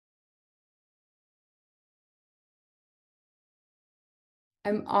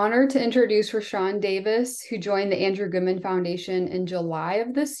I'm honored to introduce Rashawn Davis, who joined the Andrew Goodman Foundation in July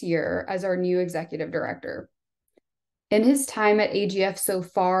of this year as our new executive director. In his time at AGF so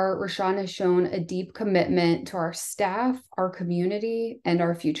far, Rashawn has shown a deep commitment to our staff, our community, and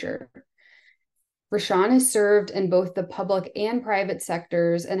our future. Rashawn has served in both the public and private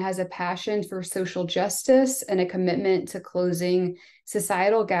sectors and has a passion for social justice and a commitment to closing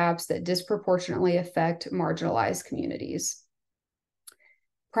societal gaps that disproportionately affect marginalized communities.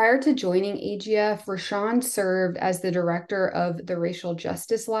 Prior to joining AGF, Rashawn served as the director of the Racial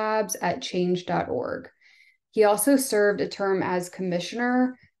Justice Labs at change.org. He also served a term as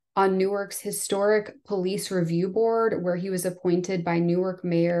commissioner on Newark's Historic Police Review Board, where he was appointed by Newark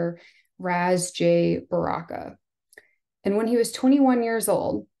Mayor Raz J. Baraka. And when he was 21 years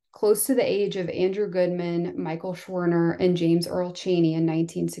old, close to the age of Andrew Goodman, Michael Schwerner, and James Earl Chaney in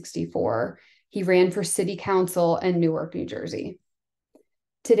 1964, he ran for city council in Newark, New Jersey.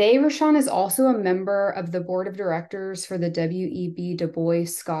 Today, Rashawn is also a member of the board of directors for the W.E.B. Du Bois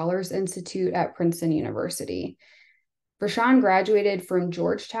Scholars Institute at Princeton University. Rashawn graduated from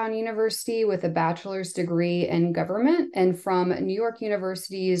Georgetown University with a bachelor's degree in government and from New York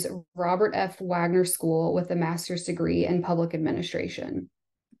University's Robert F. Wagner School with a master's degree in public administration.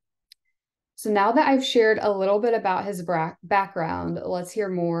 So now that I've shared a little bit about his background, let's hear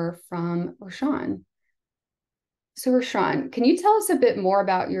more from Rashawn. So Rashawn, can you tell us a bit more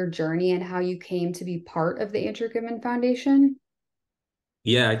about your journey and how you came to be part of the Andrew Goodman Foundation?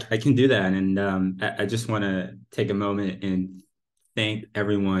 Yeah, I can do that. And I just want to take a moment and thank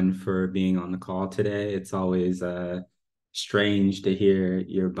everyone for being on the call today. It's always strange to hear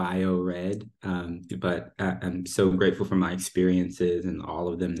your bio read, but I'm so grateful for my experiences and all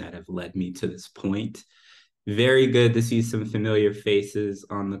of them that have led me to this point. Very good to see some familiar faces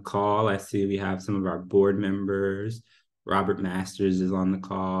on the call. I see we have some of our board members. Robert Masters is on the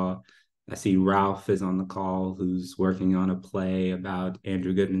call. I see Ralph is on the call, who's working on a play about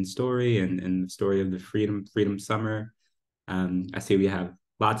Andrew Goodman's story and the story of the Freedom Summer. I see we have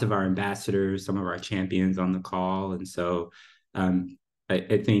lots of our ambassadors, some of our champions on the call. And so I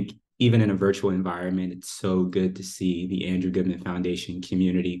think even in a virtual environment, it's so good to see the Andrew Goodman Foundation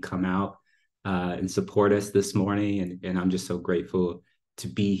community come out and support us this morning. And I'm just so grateful to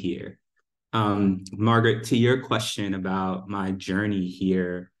be here. Margaret, to your question about my journey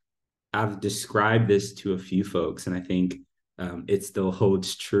here, I've described this to a few folks, and I think it still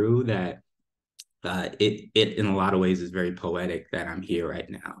holds true that it in a lot of ways is very poetic that I'm here right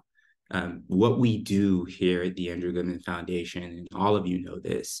now. What we do here at the Andrew Goodman Foundation, and all of you know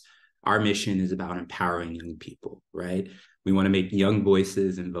this, our mission is about empowering young people, right? We want to make young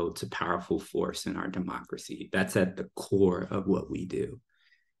voices and votes a powerful force in our democracy. That's at the core of what we do.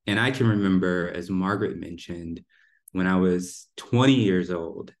 And I can remember, as Margaret mentioned, when I was 20 years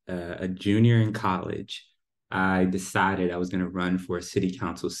old, a junior in college, I decided I was going to run for a city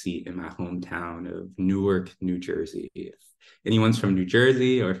council seat in my hometown of Newark, New Jersey. If anyone's from New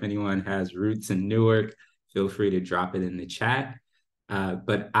Jersey or if anyone has roots in Newark, feel free to drop it in the chat.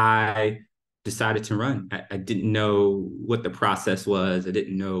 But I decided to run. I didn't know what the process was. I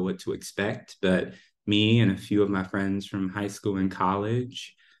didn't know what to expect, but me and a few of my friends from high school and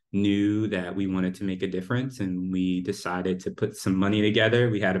college knew that we wanted to make a difference, and we decided to put some money together.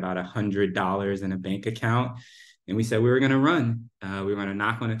 We had about $100 in a bank account, and we said we were going to run. We were going to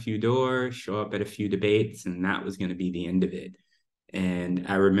knock on a few doors, show up at a few debates, and that was going to be the end of it. And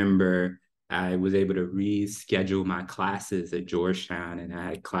I remember I was able to reschedule my classes at Georgetown, and I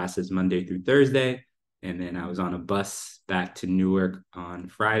had classes Monday through Thursday. And then I was on a bus back to Newark on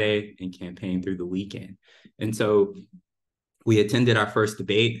Friday and campaigned through the weekend. And so we attended our first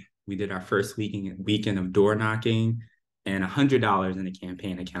debate. We did our first weekend of door knocking, and $100 in a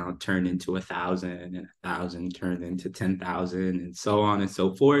campaign account turned into 1,000, and 1,000 turned into 10,000, and so on and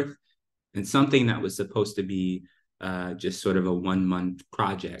so forth. And something that was supposed to be just sort of a 1-month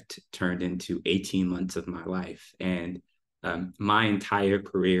project turned into 18 months of my life. And my entire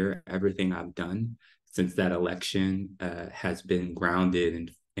career, everything I've done since that election has been grounded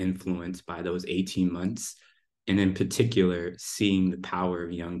and influenced by those 18 months. And in particular, seeing the power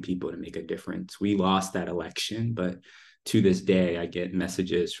of young people to make a difference. We lost that election, but to this day, I get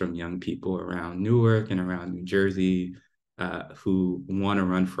messages from young people around Newark and around New Jersey who want to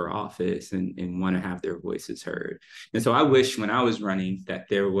run for office and want to have their voices heard. And so I wish when I was running that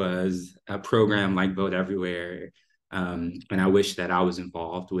there was a program like Vote Everywhere. And I wish that I was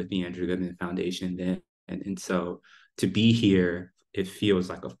involved with the Andrew Goodman Foundation then. And so to be here, it feels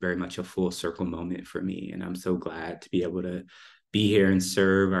like very much a full circle moment for me. And I'm so glad to be able to be here and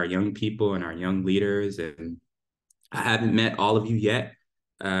serve our young people and our young leaders. And I haven't met all of you yet,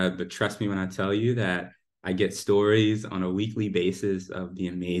 but trust me when I tell you that I get stories on a weekly basis of the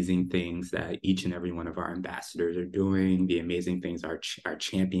amazing things that each and every one of our ambassadors are doing, the amazing things our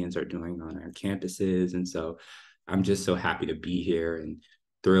champions are doing on our campuses. And so I'm just so happy to be here and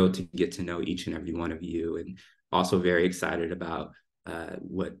thrilled to get to know each and every one of you, and also very excited about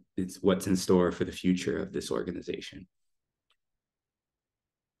what's in store for the future of this organization.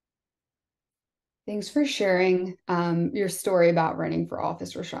 Thanks for sharing your story about running for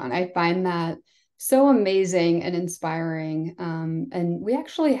office, Rashawn. I find that so amazing and inspiring. And we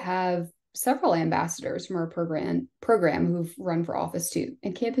actually have several ambassadors from our program who've run for office too,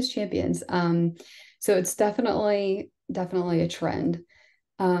 and campus champions. So it's definitely a trend.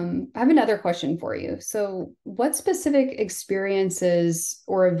 I have another question for you. So, what specific experiences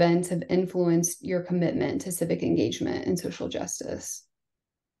or events have influenced your commitment to civic engagement and social justice?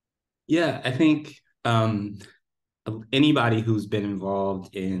 Yeah, I think anybody who's been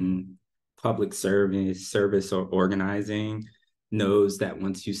involved in public service or organizing knows that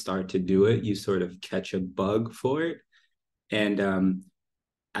once you start to do it, you sort of catch a bug for it. And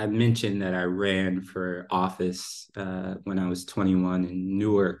I mentioned that I ran for office when I was 21 in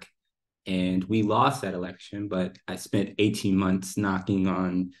Newark, and we lost that election, but I spent 18 months knocking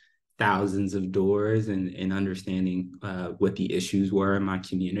on thousands of doors and understanding what the issues were in my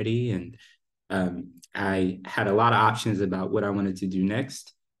community. And I had a lot of options about what I wanted to do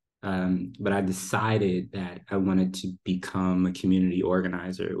next. But I decided that I wanted to become a community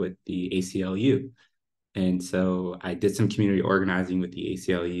organizer with the ACLU. And so I did some community organizing with the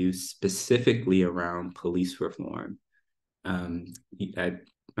ACLU, specifically around police reform. Um,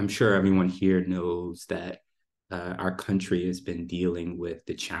 I'm sure everyone here knows that our country has been dealing with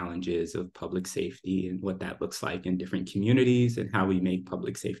the challenges of public safety and what that looks like in different communities, and how we make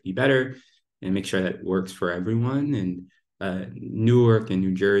public safety better and make sure that it works for everyone. And Newark and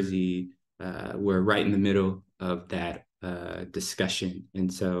New Jersey were right in the middle of that discussion.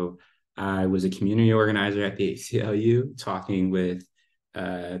 And so I was a community organizer at the ACLU, talking with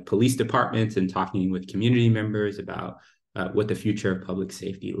police departments and talking with community members about what the future of public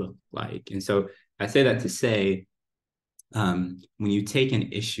safety looked like. And so I say that to say, when you take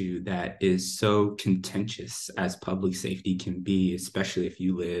an issue that is so contentious as public safety can be, especially if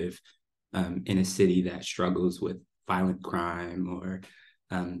you live in a city that struggles with violent crime or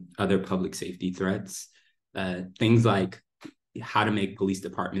other public safety threats, things like how to make police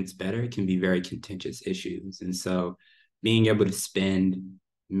departments better can be very contentious issues. And so being able to spend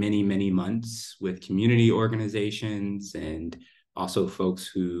many, many months with community organizations and also folks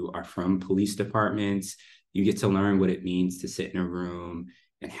who are from police departments, you get to learn what it means to sit in a room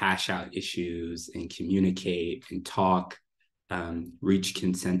and hash out issues and communicate and talk, reach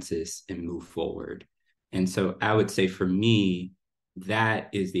consensus and move forward. And so I would say for me, that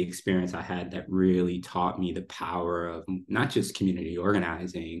is the experience I had that really taught me the power of not just community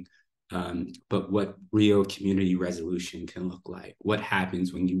organizing, but what real community resolution can look like. What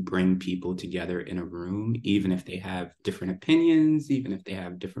happens when you bring people together in a room, even if they have different opinions, even if they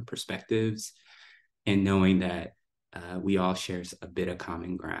have different perspectives, and knowing that we all share a bit of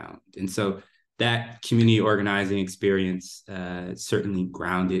common ground. And so that community organizing experience certainly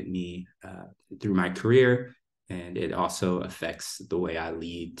grounded me through my career, and it also affects the way I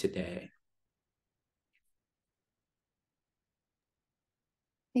lead today.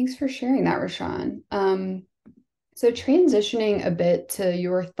 Thanks for sharing that, Rashawn. So transitioning a bit to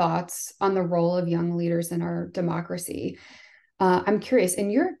your thoughts on the role of young leaders in our democracy, I'm curious, in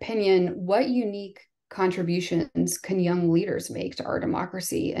your opinion, what unique contributions can young leaders make to our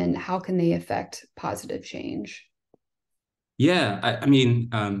democracy, and how can they affect positive change? Yeah, I mean,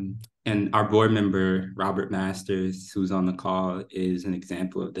 and our board member, Robert Masters, who's on the call, is an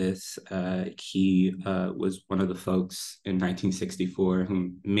example of this. He was one of the folks in 1964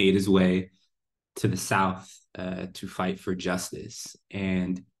 who made his way to the South to fight for justice.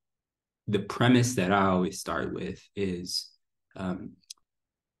 And the premise that I always start with is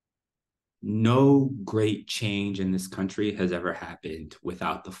no great change in this country has ever happened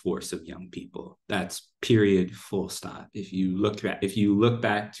without the force of young people. That's period, full stop. If you look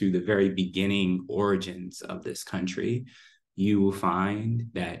back to the very beginning origins of this country, you will find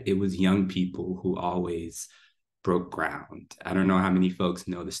that it was young people who always broke ground. I don't know how many folks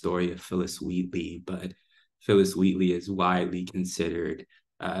know the story of Phyllis Wheatley, but Phyllis Wheatley is widely considered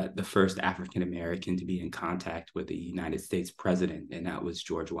the first African-American to be in contact with a United States president, and that was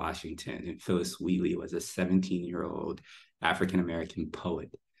George Washington. And Phyllis Wheatley was a 17-year-old African-American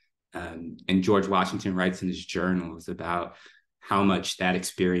poet. And George Washington writes in his journals about how much that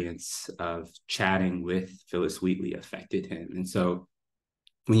experience of chatting with Phyllis Wheatley affected him. And so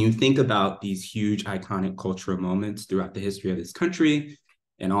when you think about these huge iconic cultural moments throughout the history of this country,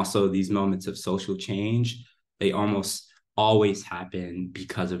 and also these moments of social change, they almost always happen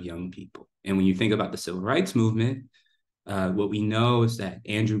because of young people. And when you think about the civil rights movement, what we know is that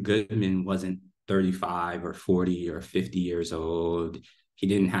Andrew Goodman wasn't 35 or 40 or 50 years old. He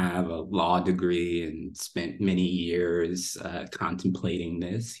didn't have a law degree and spent many years contemplating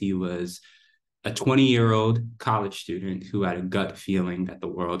this. He was a 20-year-old college student who had a gut feeling that the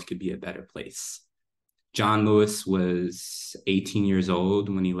world could be a better place. John Lewis was 18 years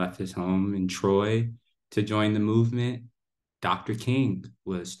old when he left his home in Troy to join the movement. Dr. King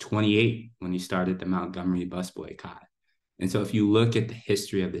was 28 when he started the Montgomery bus boycott. And so if you look at the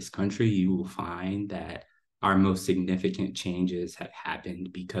history of this country, you will find that our most significant changes have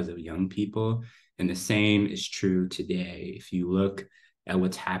happened because of young people. And the same is true today. If you look at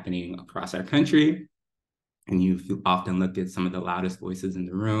what's happening across our country, and you often look at some of the loudest voices in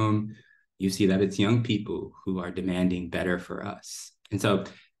the room, you see that it's young people who are demanding better for us. And so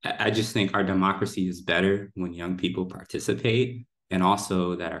I just think our democracy is better when young people participate, and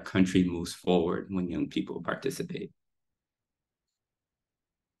also that our country moves forward when young people participate.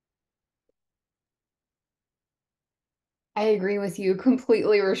 I agree with you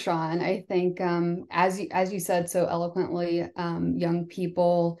completely, Rashawn. I think, as you said so eloquently, young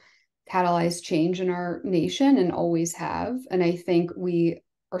people catalyze change in our nation and always have. And I think we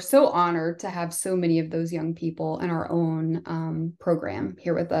are so honored to have so many of those young people in our own program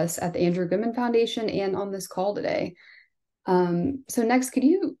here with us at the Andrew Goodman Foundation and on this call today. So next, could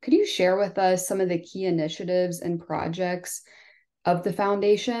you share with us some of the key initiatives and projects of the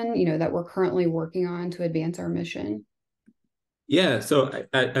foundation, that we're currently working on to advance our mission? Yeah, so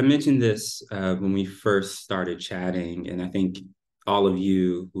I mentioned this when we first started chatting, and I think all of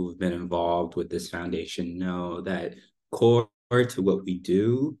you who've been involved with this foundation know that core to what we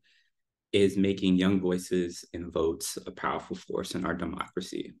do is making young voices and votes a powerful force in our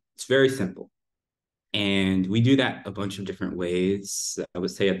democracy. It's very simple. And we do that a bunch of different ways. I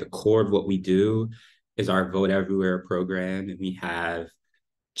would say at the core of what we do is our Vote Everywhere program, and we have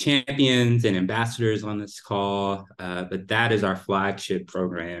champions and ambassadors on this call, but that is our flagship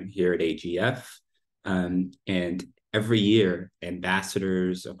program here at AGF. And every year,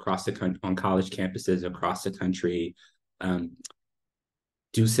 ambassadors across the country, on college campuses across the country,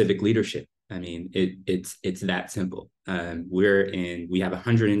 do civic leadership. I mean, it's that simple. We have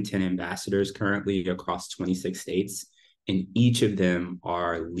 110 ambassadors currently across 26 states, and each of them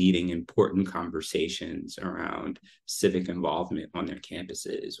are leading important conversations around civic involvement on their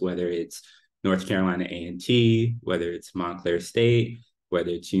campuses, whether it's North Carolina A&T, whether it's Montclair State,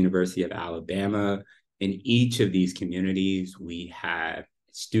 whether it's University of Alabama. In each of these communities, we have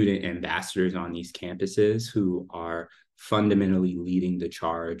student ambassadors on these campuses who are fundamentally leading the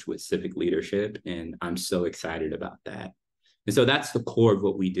charge with civic leadership. And I'm so excited about that. And so that's the core of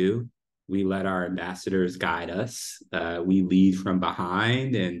what we do. We let our ambassadors guide us. We lead from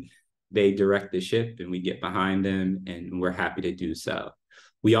behind, and they direct the ship, and we get behind them, and we're happy to do so.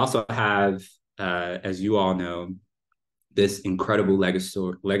 We also have, as you all know, this incredible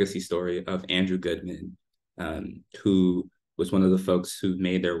legacy story of Andrew Goodman, who was one of the folks who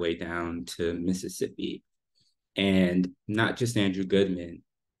made their way down to Mississippi. And not just Andrew Goodman,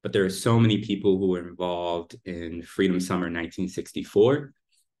 but there are so many people who were involved in Freedom Summer 1964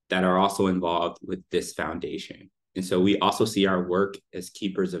 that are also involved with this foundation. And so we also see our work as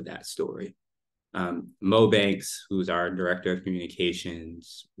keepers of that story. Mo Banks, who's our director of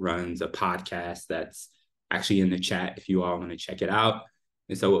communications, runs a podcast that's actually in the chat if you all want to check it out.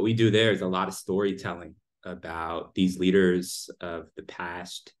 And so what we do there is a lot of storytelling about these leaders of the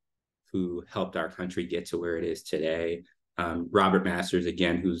past who helped our country get to where it is today. Robert Masters,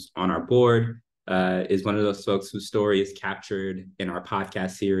 again, who's on our board, is one of those folks whose story is captured in our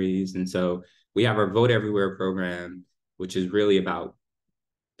podcast series. And so we have our Vote Everywhere program, which is really about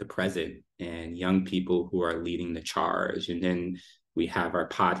the present and young people who are leading the charge. And then we have our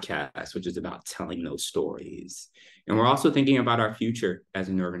podcast, which is about telling those stories. And we're also thinking about our future as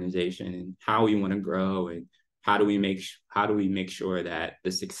an organization and how we want to grow, and how do we make sure that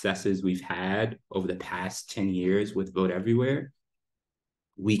the successes we've had over the past 10 years with Vote Everywhere,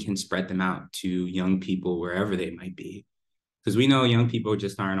 we can spread them out to young people wherever they might be. Because we know young people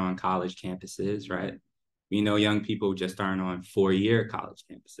just aren't on college campuses, right? We know young people just aren't on 4-year college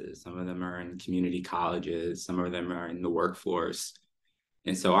campuses. Some of them are in community colleges. Some of them are in the workforce.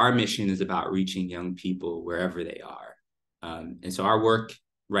 And so our mission is about reaching young people wherever they are. And so our work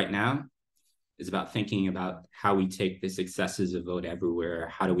right now is about thinking about how we take the successes of Vote Everywhere,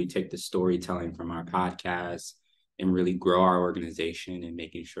 how do we take the storytelling from our podcast and really grow our organization and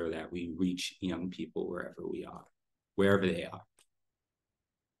making sure that we reach young people wherever they are.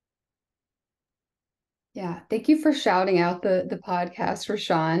 Yeah, thank you for shouting out the podcast,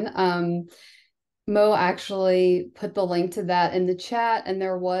 Rashawn. Mo actually put the link to that in the chat, and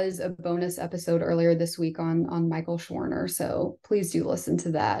there was a bonus episode earlier this week on Michael Schwerner. So please do listen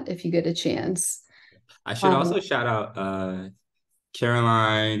to that if you get a chance. I should also shout out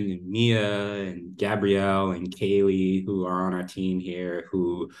Caroline and Mia and Gabrielle and Kaylee, who are on our team here,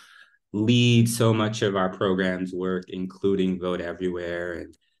 who lead so much of our program's work, including Vote Everywhere.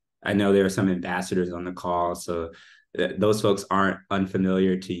 And I know there are some ambassadors on the call, so those folks aren't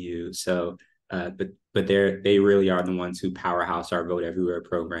unfamiliar to you. So, but they really are the ones who powerhouse our Vote Everywhere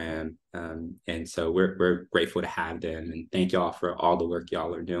program. And so we're grateful to have them, and thank y'all for all the work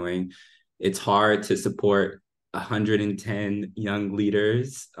y'all are doing. It's hard to support 110 young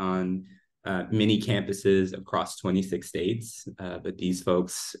leaders on many campuses across 26 states, but these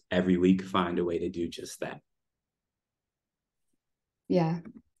folks every week find a way to do just that. Yeah,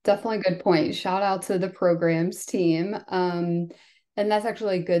 definitely a good point. Shout out to the programs team. And that's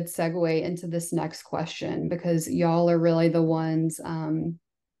actually a good segue into this next question, because y'all are really the ones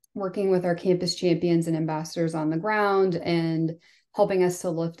working with our campus champions and ambassadors on the ground and helping us to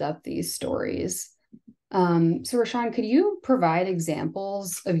lift up these stories. So Rashawn, could you provide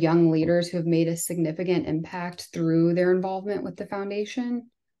examples of young leaders who have made a significant impact through their involvement with the foundation?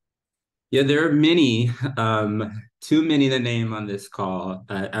 Yeah, there are many, too many to name on this call.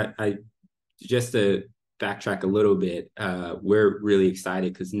 I just to backtrack a little bit, we're really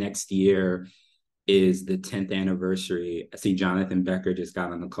excited because next year is the 10th anniversary. I see Jonathan Becker just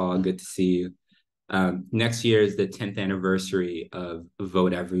got on the call. Good to see you. Next year is the 10th anniversary of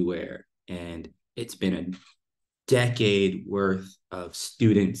Vote Everywhere, and it's been a decade worth of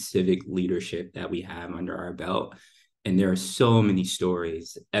student civic leadership that we have under our belt. And there are so many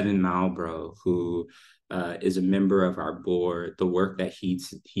stories. Evan Malbrough, who is a member of our board, the work that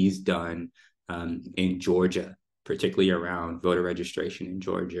he's done in Georgia, particularly around voter registration in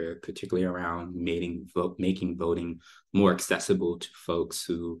Georgia, particularly around making voting more accessible to folks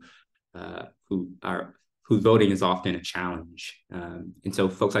who voting is often a challenge. And so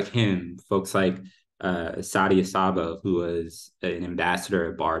folks like him, folks like Sadia Saba, who was an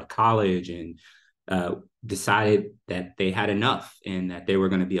ambassador at Bard College and decided that they had enough and that they were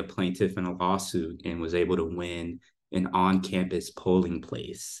going to be a plaintiff in a lawsuit, and was able to win an on-campus polling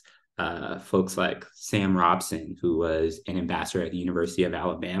place. Folks like Sam Robson, who was an ambassador at the University of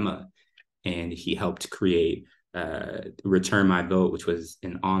Alabama, and he helped create Return My Vote, which was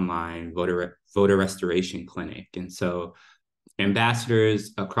an online voter restoration clinic. And so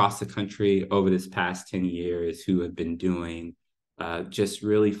ambassadors across the country over this past 10 years who have been doing just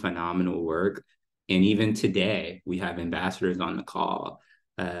really phenomenal work. And even today, we have ambassadors on the call.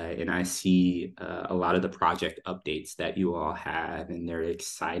 And I see a lot of the project updates that you all have, and they're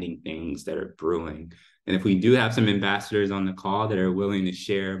exciting things that are brewing. And if we do have some ambassadors on the call that are willing to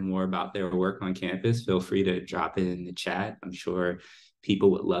share more about their work on campus, feel free to drop it in the chat. I'm sure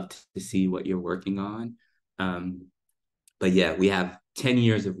people would love to see what you're working on. But yeah, we have 10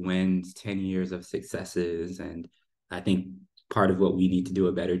 years of wins, 10 years of successes. And I think part of what we need to do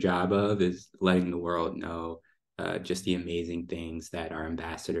a better job of is letting the world know just the amazing things that our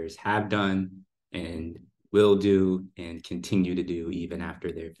ambassadors have done and will do and continue to do even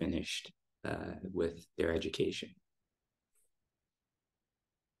after they're finished with their education.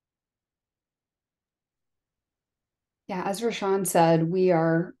 Yeah, as Rashawn said, we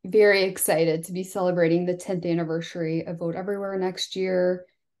are very excited to be celebrating the 10th anniversary of Vote Everywhere next year,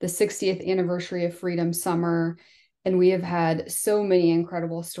 the 60th anniversary of Freedom Summer. And we have had so many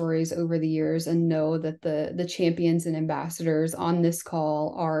incredible stories over the years, and know that the champions and ambassadors on this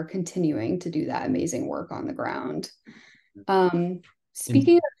call are continuing to do that amazing work on the ground.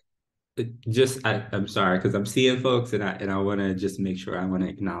 Speaking of I'm sorry, because I'm seeing folks, and I want to just make sure I want to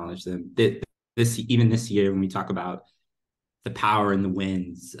acknowledge them. This year, when we talk about the power and the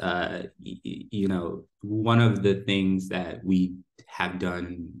wins, one of the things that we have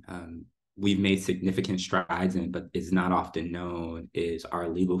done, we've made significant strides in, but is not often known, is our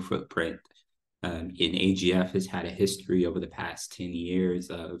legal footprint. And AGF has had a history over the past 10 years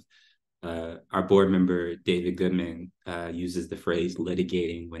of our board member, David Goodman, uses the phrase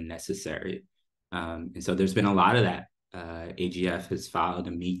litigating when necessary. And so there's been a lot of that. AGF has filed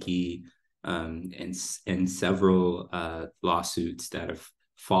amici and several lawsuits that have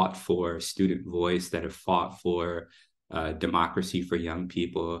fought for student voice, that have fought for democracy for young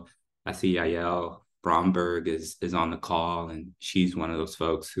people. I see Yael Bromberg is on the call, and she's one of those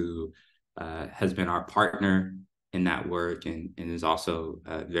folks who has been our partner in that work, and is also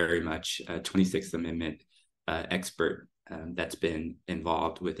very much a 26th Amendment expert that's been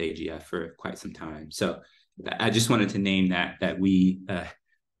involved with AGF for quite some time. So I just wanted to name that we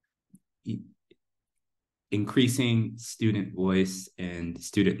increasing student voice and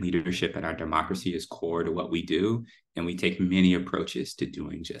student leadership in our democracy is core to what we do, and we take many approaches to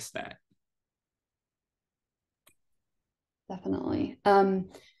doing just that. Definitely.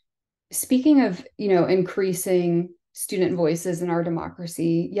 Speaking of, increasing student voices in our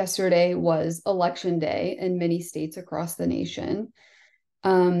democracy, yesterday was election day in many states across the nation.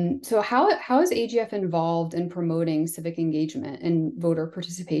 So how is AGF involved in promoting civic engagement and voter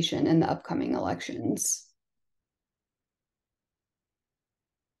participation in the upcoming elections?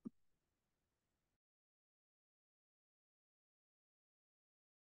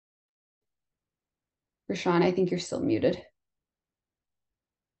 Rashawn, I think you're still muted.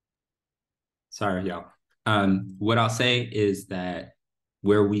 Sorry, y'all. What I'll say is that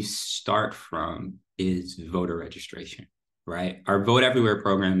where we start from is voter registration, right? Our Vote Everywhere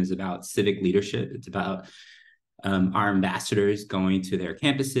program is about civic leadership. It's about our ambassadors going to their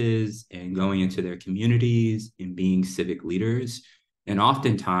campuses and going into their communities and being civic leaders. And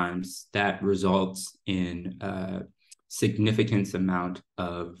oftentimes that results in a significant amount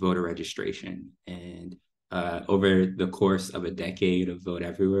of voter registration. And over the course of a decade of Vote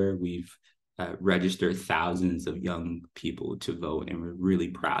Everywhere, we've registered thousands of young people to vote, and we're really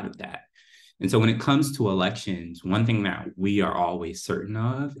proud of that. And so when it comes to elections, one thing that we are always certain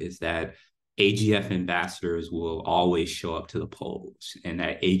of is that AGF ambassadors will always show up to the polls, and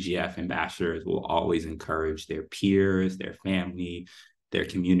that AGF ambassadors will always encourage their peers, their family, their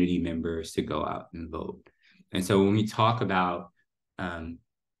community members to go out and vote. And so when we talk about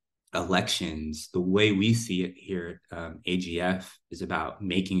elections, the way we see it here at AGF is about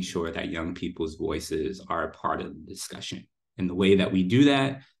making sure that young people's voices are a part of the discussion. And the way that we do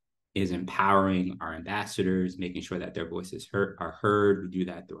that is empowering our ambassadors, making sure that their voices are heard. We do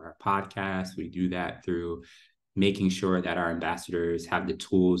that through our podcast. We do that through making sure that our ambassadors have the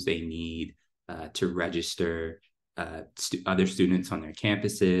tools they need to register other students on their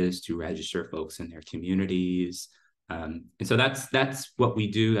campuses, to register folks in their communities. And so that's what we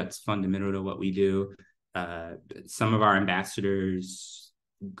do. That's fundamental to what we do. Some of our ambassadors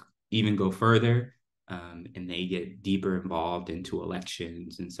even go further, and they get deeper involved into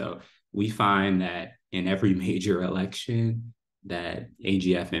elections. And so we find that in every major election, that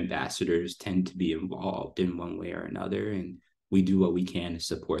AGF ambassadors tend to be involved in one way or another. And we do what we can to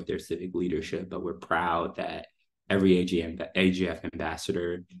support their civic leadership. But we're proud that every AGF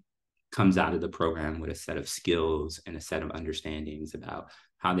ambassador comes out of the program with a set of skills and a set of understandings about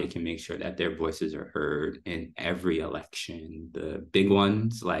how they can make sure that their voices are heard in every election, the big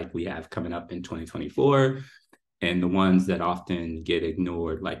ones like we have coming up in 2024, and the ones that often get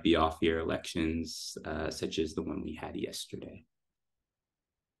ignored, like the off-year elections, such as the one we had yesterday.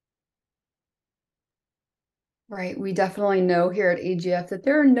 Right. We definitely know here at AGF that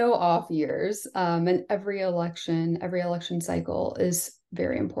there are no off years, and every election cycle is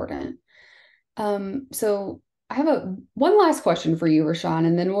very important. So I have one last question for you, Rashawn,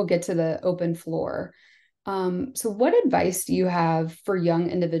 and then we'll get to the open floor. So what advice do you have for young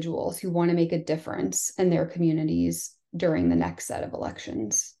individuals who want to make a difference in their communities during the next set of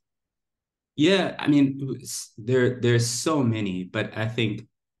elections? Yeah, I mean, there's so many, but I think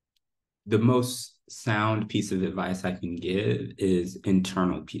the most sound piece of advice I can give is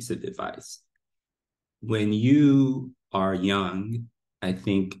internal piece of advice. When you are young, I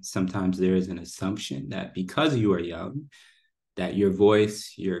think sometimes there is an assumption that because you are young, that your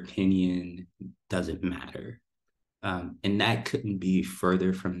voice, your opinion doesn't matter. And that couldn't be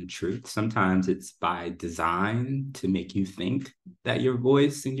further from the truth. Sometimes it's by design to make you think that your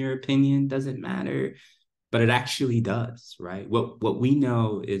voice and your opinion doesn't matter, but it actually does, right? What we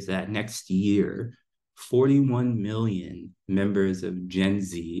know is that next year, 41 million members of Gen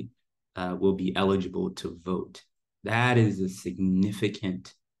Z will be eligible to vote. That is a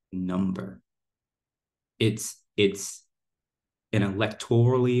significant number. It's an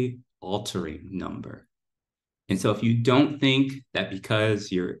electorally altering number. And so if you don't think that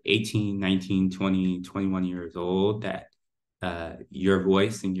because you're 18, 19, 20, 21 years old, that your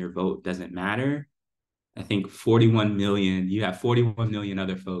voice and your vote doesn't matter, I think 41 million, you have 41 million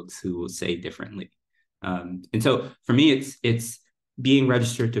other folks who will say differently. And so for me, it's being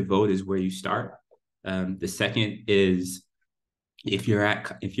registered to vote is where you start. The second is if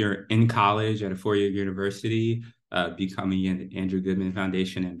you're in college at a four-year university, becoming an Andrew Goodman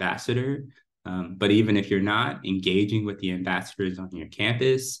Foundation ambassador. But even if you're not, engaging with the ambassadors on your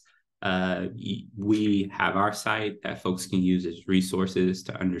campus, we have our site that folks can use as resources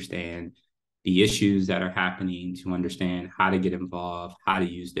to understand the issues that are happening, to understand how to get involved, how to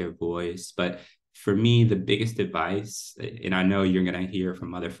use their voice. But for me, the biggest advice, and I know you're going to hear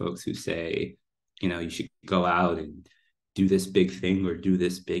from other folks who say, you should go out and do this big thing or do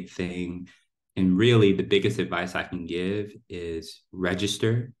this big thing. And really, the biggest advice I can give is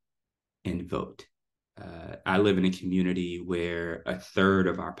register and vote. I live in a community where a third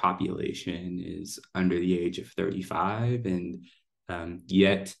of our population is under the age of 35, and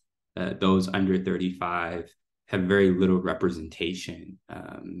yet those under 35 have very little representation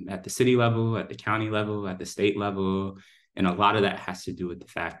at the city level, at the county level, at the state level. And a lot of that has to do with the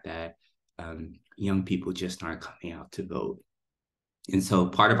fact that young people just aren't coming out to vote. And so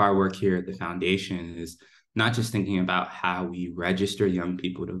part of our work here at the foundation is not just thinking about how we register young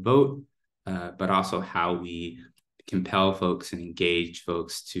people to vote, but also how we compel folks and engage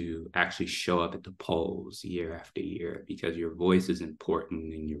folks to actually show up at the polls year after year, because your voice is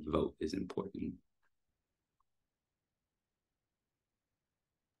important and your vote is important.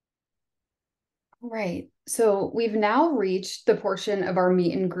 Right. So we've now reached the portion of our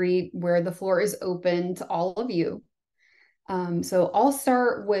meet and greet where the floor is open to all of you. So I'll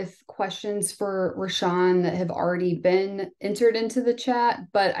start with questions for Rashawn that have already been entered into the chat,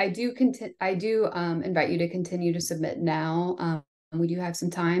 but I do invite you to continue to submit now. We do have some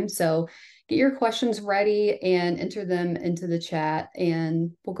time, so get your questions ready and enter them into the chat,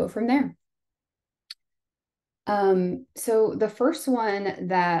 and we'll go from there. So the first one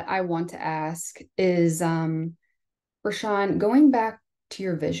that I want to ask is, Rashawn, going back to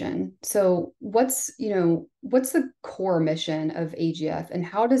your vision. So what's the core mission of AGF, and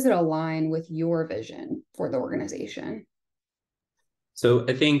how does it align with your vision for the organization? So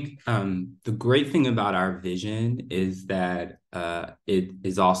I think the great thing about our vision is that it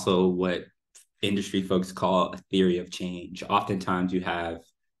is also what industry folks call a theory of change. Oftentimes you have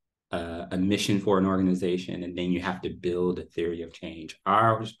a mission for an organization, and then you have to build a theory of change.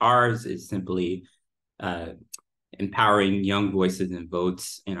 Ours is simply empowering young voices and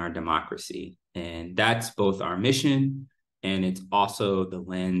votes in our democracy. And that's both our mission, and it's also the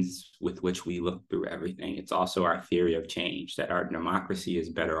lens with which we look through everything. It's also our theory of change, that our democracy is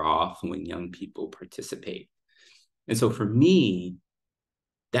better off when young people participate. And so for me,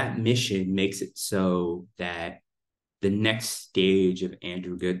 that mission makes it so that the next stage of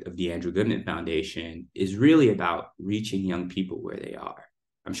the Andrew Goodman Foundation is really about reaching young people where they are.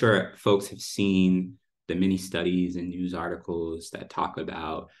 I'm sure folks have seen the many studies and news articles that talk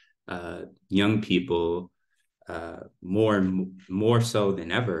about young people more so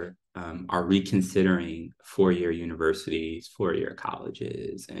than ever are reconsidering four-year universities, four-year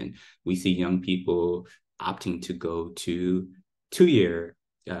colleges, and we see young people opting to go to two-year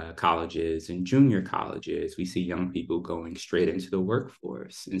colleges and junior colleges. We see young people going straight into the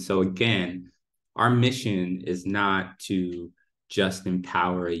workforce. And so again, our mission is not to just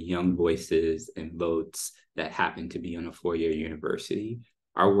empower young voices and votes that happen to be on a four-year university.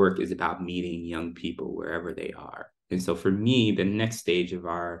 Our work is about meeting young people wherever they are. And so for me, the next stage of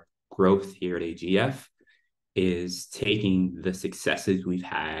our growth here at AGF is taking the successes we've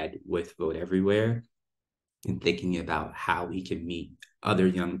had with Vote Everywhere and thinking about how we can meet other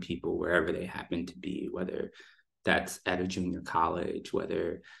young people wherever they happen to be, whether that's at a junior college,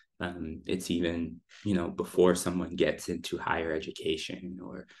 whether it's even, before someone gets into higher education,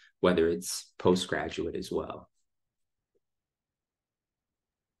 or whether it's postgraduate as well.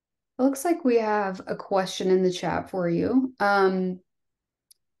 It looks like we have a question in the chat for you. So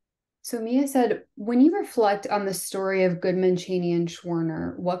Mia said, when you reflect on the story of Goodman, Chaney, and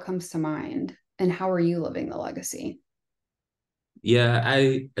Schwerner, what comes to mind, and how are you living the legacy? Yeah,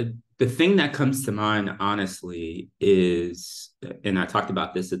 the thing that comes to mind, honestly, is, and I talked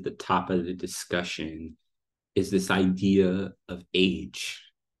about this at the top of the discussion, is this idea of age.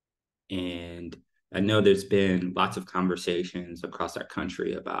 And I know there's been lots of conversations across our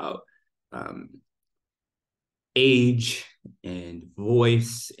country about age and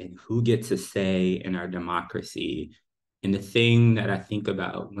voice and who gets a say in our democracy. And the thing that I think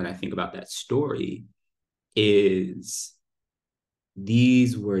about when I think about that story is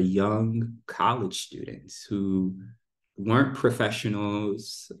these were young college students who weren't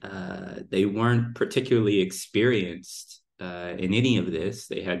professionals. They weren't particularly experienced in any of this.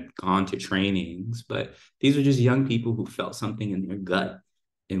 They had gone to trainings, but these were just young people who felt something in their gut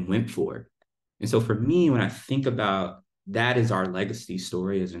and went for it. And so for me, when I think about that is our legacy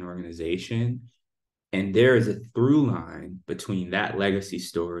story as an organization, and there is a through line between that legacy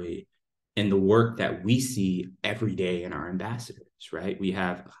story and the work that we see every day in our ambassadors. right? We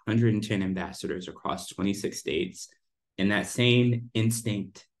have 110 ambassadors across 26 states. And that same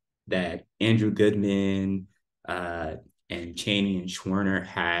instinct that Andrew Goodman and Chaney and Schwerner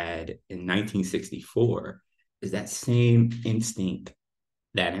had in 1964 is that same instinct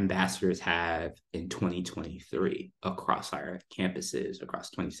that ambassadors have in 2023 across our campuses, across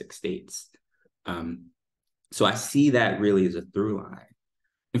 26 states. So I see that really as a through line.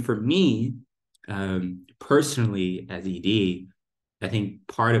 And for me, personally, as ED, I think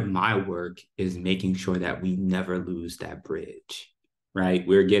part of my work is making sure that we never lose that bridge, right?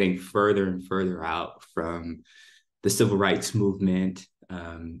 We're getting further and further out from the civil rights movement.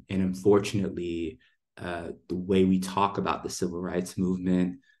 And unfortunately, the way we talk about the civil rights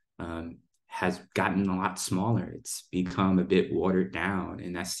movement has gotten a lot smaller. It's become a bit watered down.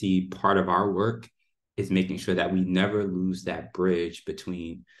 And I see part of our work is making sure that we never lose that bridge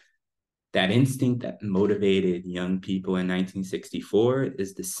between that instinct that motivated young people in 1964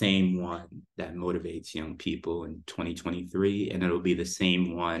 is the same one that motivates young people in 2023, and it'll be the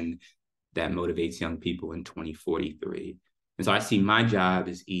same one that motivates young people in 2043. And so I see my job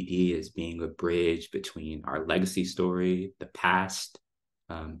as ED as being a bridge between our legacy story, the past,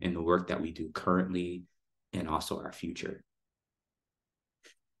 and the work that we do currently, and also our future.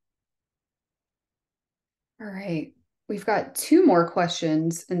 All right. We've got two more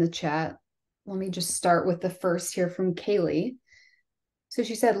questions in the chat. Let me just start with the first here from Kaylee. So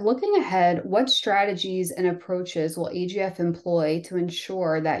she said, looking ahead, what strategies and approaches will AGF employ to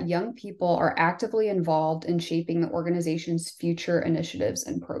ensure that young people are actively involved in shaping the organization's future initiatives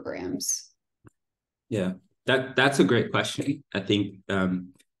and programs? Yeah, that's a great question. I think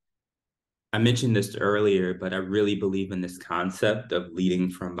I mentioned this earlier, but I really believe in this concept of leading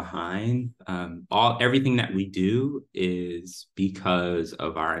from behind. Everything that we do is because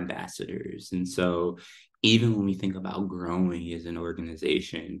of our ambassadors. And so even when we think about growing as an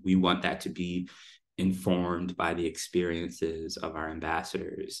organization, we want that to be informed by the experiences of our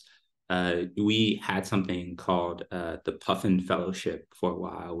ambassadors. We had something called the Puffin Fellowship for a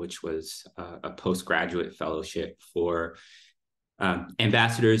while, which was a postgraduate fellowship for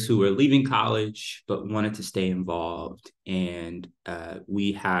ambassadors who were leaving college but wanted to stay involved. And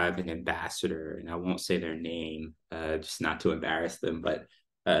we have an ambassador, and I won't say their name, just not to embarrass them, but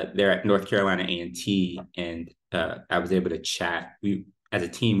they're at North Carolina A&T, and I was able to chat. As a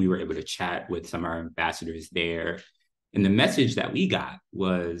team, we were able to chat with some of our ambassadors there. And the message that we got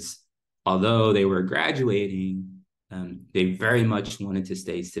was, although they were graduating, they very much wanted to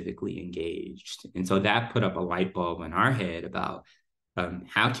stay civically engaged. And so that put up a light bulb in our head about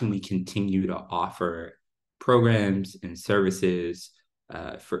how can we continue to offer programs and services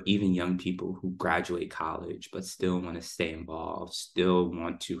for even young people who graduate college, but still want to stay involved, still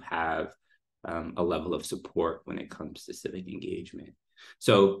want to have a level of support when it comes to civic engagement.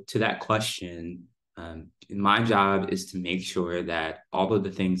 So to that question, my job is to make sure that all of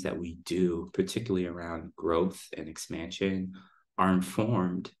the things that we do, particularly around growth and expansion, are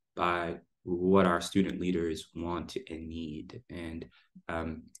informed by what our student leaders want and need. And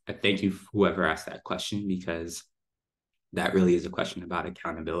I thank you, whoever asked that question, because that really is a question about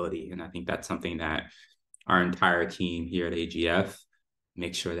accountability. And I think that's something that our entire team here at AGF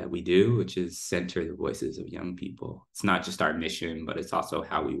makes sure that we do, which is center the voices of young people. It's not just our mission, but it's also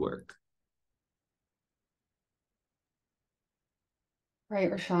how we work.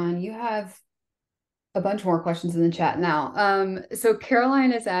 Right, Rashawn, you have a bunch more questions in the chat now. So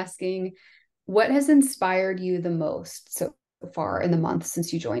Caroline is asking, what has inspired you the most so far in the month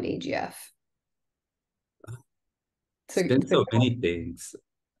since you joined AGF? It's been so many things.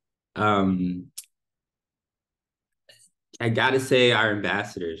 I gotta say our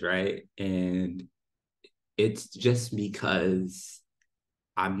ambassadors, right? And it's just because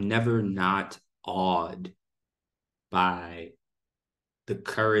I'm never not awed by the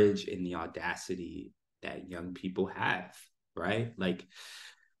courage and the audacity that young people have, right? Like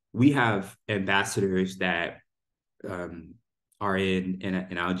we have ambassadors that are in,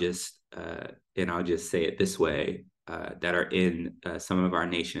 and I'll just say it this way, that are in some of our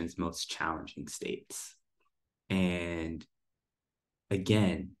nation's most challenging states. And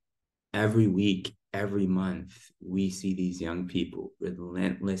again, every week, every month, we see these young people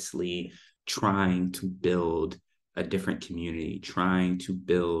relentlessly trying to build a different community, trying to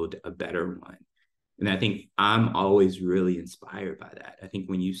build a better one. And I think I'm always really inspired by that. I think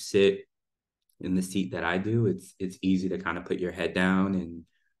when you sit in the seat that I do, it's easy to kind of put your head down and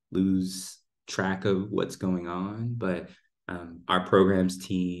lose track of what's going on. But our programs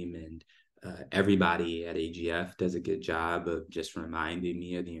team and everybody at AGF does a good job of just reminding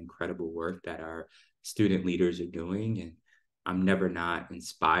me of the incredible work that our student leaders are doing. And I'm never not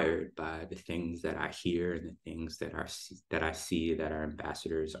inspired by the things that I hear and the things that I see that our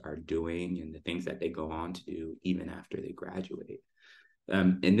ambassadors are doing and the things that they go on to do even after they graduate.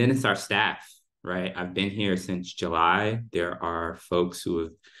 And then it's our staff, right? I've been here since July. There are folks who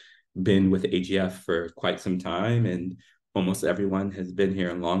have been with AGF for quite some time, and almost everyone has been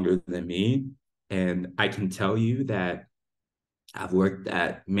here longer than me. And I can tell you that I've worked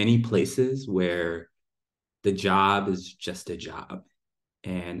at many places where the job is just a job.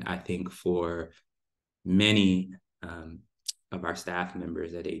 And I think for many of our staff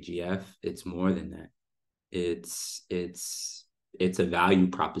members at AGF, it's more than that. It's a value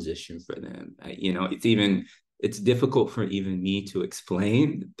proposition for them. It's difficult for even me to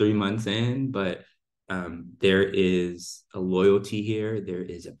explain 3 months in, but there is a loyalty here. There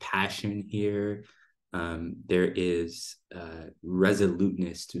is a passion here. There is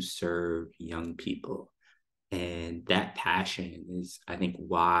resoluteness to serve young people. And that passion is, I think,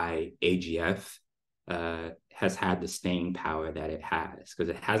 why AGF has had the staying power that it has, because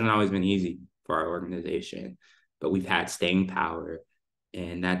it hasn't always been easy for our organization, but we've had staying power.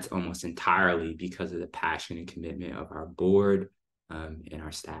 And that's almost entirely because of the passion and commitment of our board and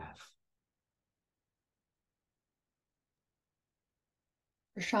our staff.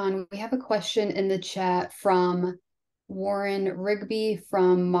 Rashawn, we have a question in the chat from Warren Rigby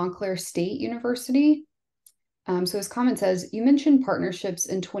from Montclair State University. So his comment says, you mentioned partnerships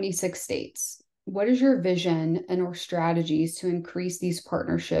in 26 states. What is your vision and or strategies to increase these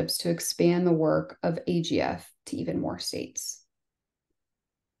partnerships to expand the work of AGF to even more states?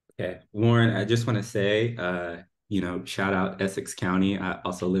 Okay, Warren, I just want to say, shout out Essex County. I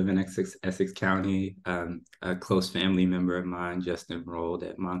also live in Essex County. A close family member of mine just enrolled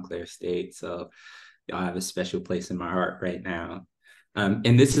at Montclair State. So y'all have a special place in my heart right now.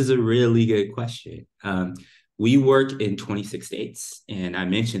 And this is a really good question. We work in 26 states, and I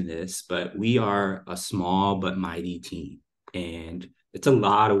mentioned this, but we are a small but mighty team. And it's a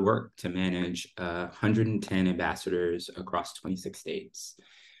lot of work to manage 110 ambassadors across 26 states.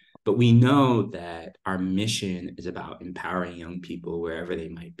 But we know that our mission is about empowering young people wherever they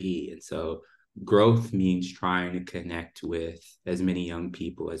might be. And so growth means trying to connect with as many young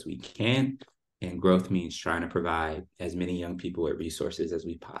people as we can. And growth means trying to provide as many young people with resources as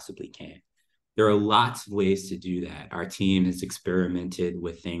we possibly can. There are lots of ways to do that. Our team has experimented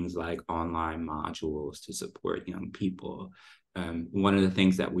with things like online modules to support young people. One of the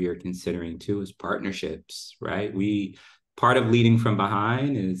things that we are considering too is partnerships, right? Part of leading from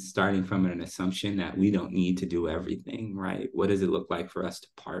behind is starting from an assumption that we don't need to do everything, right? What does it look like for us to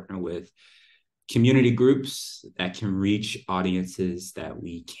partner with community groups that can reach audiences that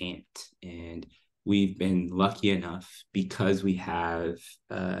we can't? And we've been lucky enough because we have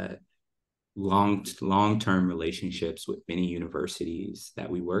long-term relationships with many universities that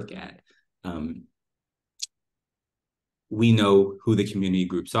we work at. We know who the community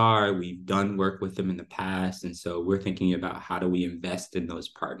groups are. We've done work with them in the past. And so we're thinking about how do we invest in those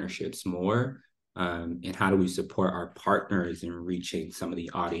partnerships more, and how do we support our partners in reaching some of the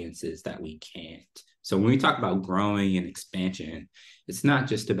audiences that we can't. So when we talk about growing and expansion, it's not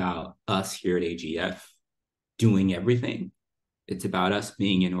just about us here at AGF doing everything. It's about us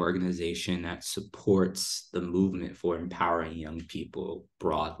being an organization that supports the movement for empowering young people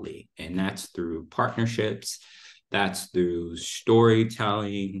broadly. And that's through partnerships, that's through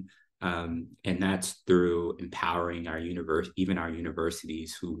storytelling, and that's through empowering our even our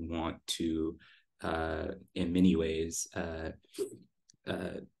universities who want to, in many ways,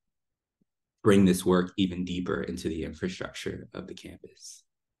 bring this work even deeper into the infrastructure of the campus.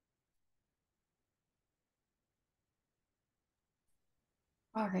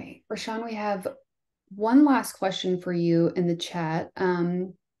 All right, Rashawn, we have one last question for you in the chat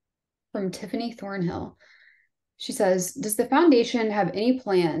from Tiffany Thornhill. She says, does the foundation have any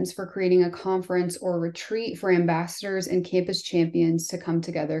plans for creating a conference or retreat for ambassadors and campus champions to come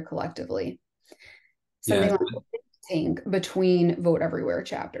together collectively? Something like a think between Vote Everywhere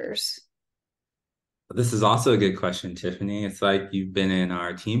chapters. This is also a good question, Tiffany. It's like you've been in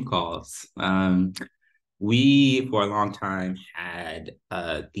our team calls. We, for a long time, had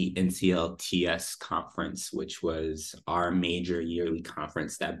the NCLTS conference, which was our major yearly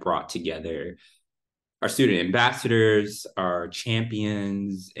conference that brought together our student ambassadors, our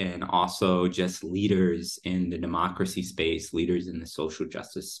champions, and also just leaders in the democracy space, leaders in the social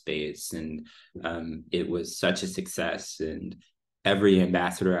justice space. And it was such a success. And every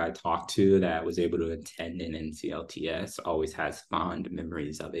ambassador I talked to that was able to attend an NCLTS always has fond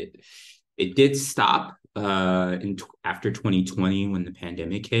memories of it. It did stop after 2020 when the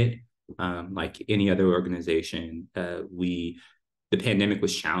pandemic hit, Like any other organization, the pandemic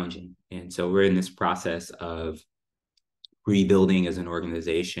was challenging. And so we're in this process of rebuilding as an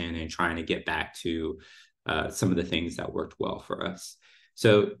organization and trying to get back to some of the things that worked well for us.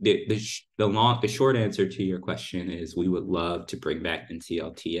 So the short answer to your question is we would love to bring back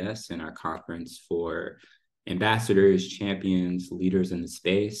NCLTS and our conference for ambassadors, champions, leaders in the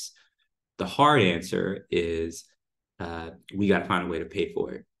space. The hard answer is we got to find a way to pay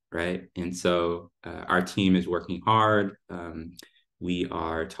for it, right? And so our team is working hard. We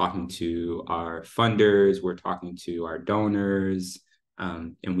are talking to our funders, we're talking to our donors,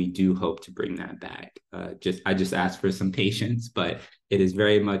 and we do hope to bring that back. I just ask for some patience, but it is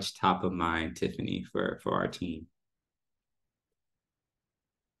very much top of mind, Tiffany, for our team.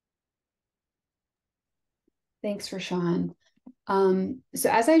 Thanks, Rashawn. So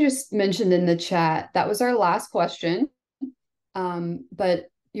as I just mentioned in the chat, that was our last question. But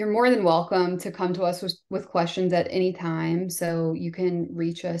you're more than welcome to come to us with questions at any time. So you can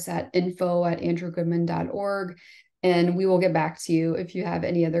reach us at info@andrewgoodman.org, and we will get back to you if you have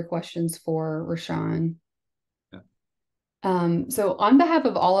any other questions for Rashawn. So on behalf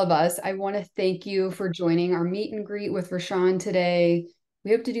of all of us, I want to thank you for joining our meet and greet with Rashawn today.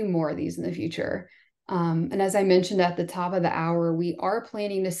 We hope to do more of these in the future. And as I mentioned at the top of the hour, we are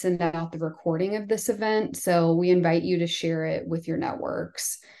planning to send out the recording of this event. So we invite you to share it with your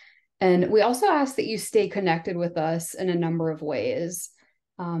networks. And we also ask that you stay connected with us in a number of ways.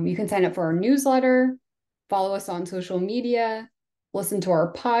 You can sign up for our newsletter, follow us on social media, listen to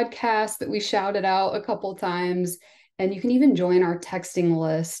our podcast that we shouted out a couple times, and you can even join our texting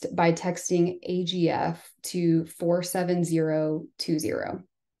list by texting AGF to 47020.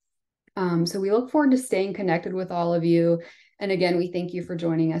 So we look forward to staying connected with all of you. And again, we thank you for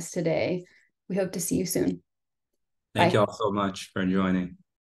joining us today. We hope to see you soon. Thank you all so much for joining.